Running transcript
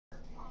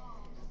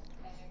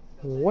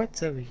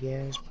What's up,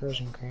 guys?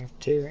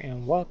 PersonCraft here,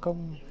 and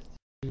welcome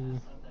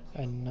to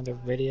another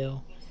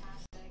video.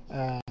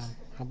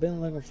 I've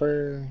been looking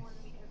for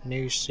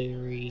new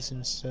series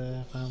and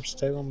stuff. I'm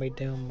still gonna be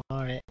doing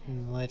Mod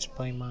and Let's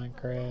Play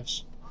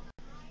Minecrafts,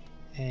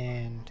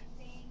 and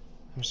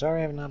I'm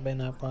sorry I've not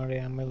been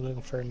uploading. I'm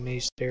looking for a new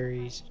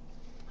series.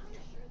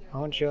 I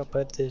want you to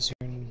put this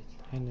in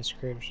the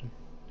description.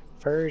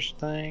 First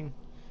thing,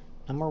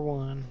 number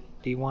one,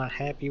 do you want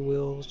Happy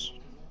Wheels?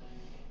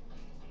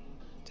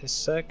 The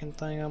second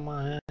thing on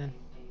my hand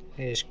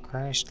is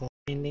Crash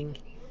Landing.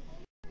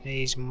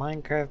 It's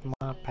Minecraft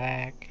mod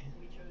pack.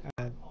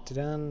 I've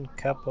done a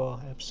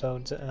couple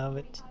episodes of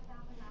it,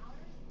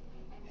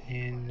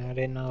 and I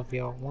didn't know if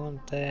y'all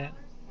want that.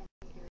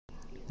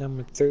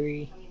 Number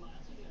three,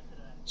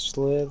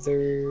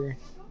 Slither,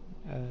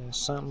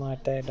 something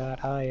like that.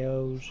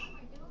 .ios.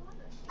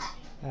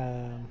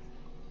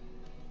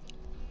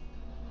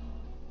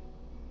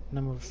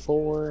 Number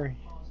four,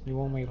 you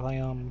want me to play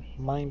on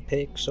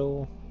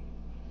MinePixel?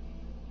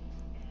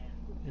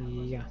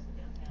 Yeah.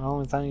 The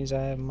only things I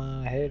have in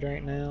my head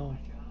right now,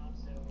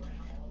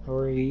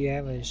 or you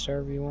have a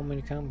server you want me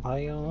to come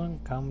play on,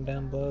 comment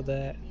down below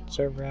that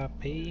server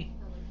IP,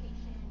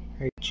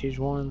 or choose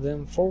one of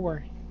them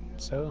four.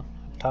 So,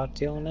 I'll talk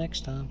to y'all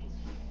next time.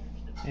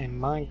 And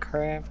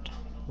Minecraft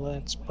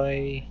Let's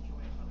Play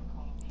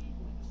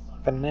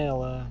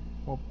Vanilla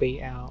will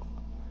be out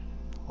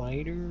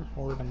later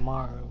or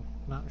tomorrow,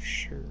 not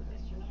sure.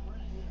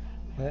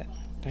 But,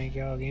 thank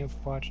y'all again for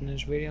watching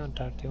this video, and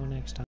talk to y'all next time.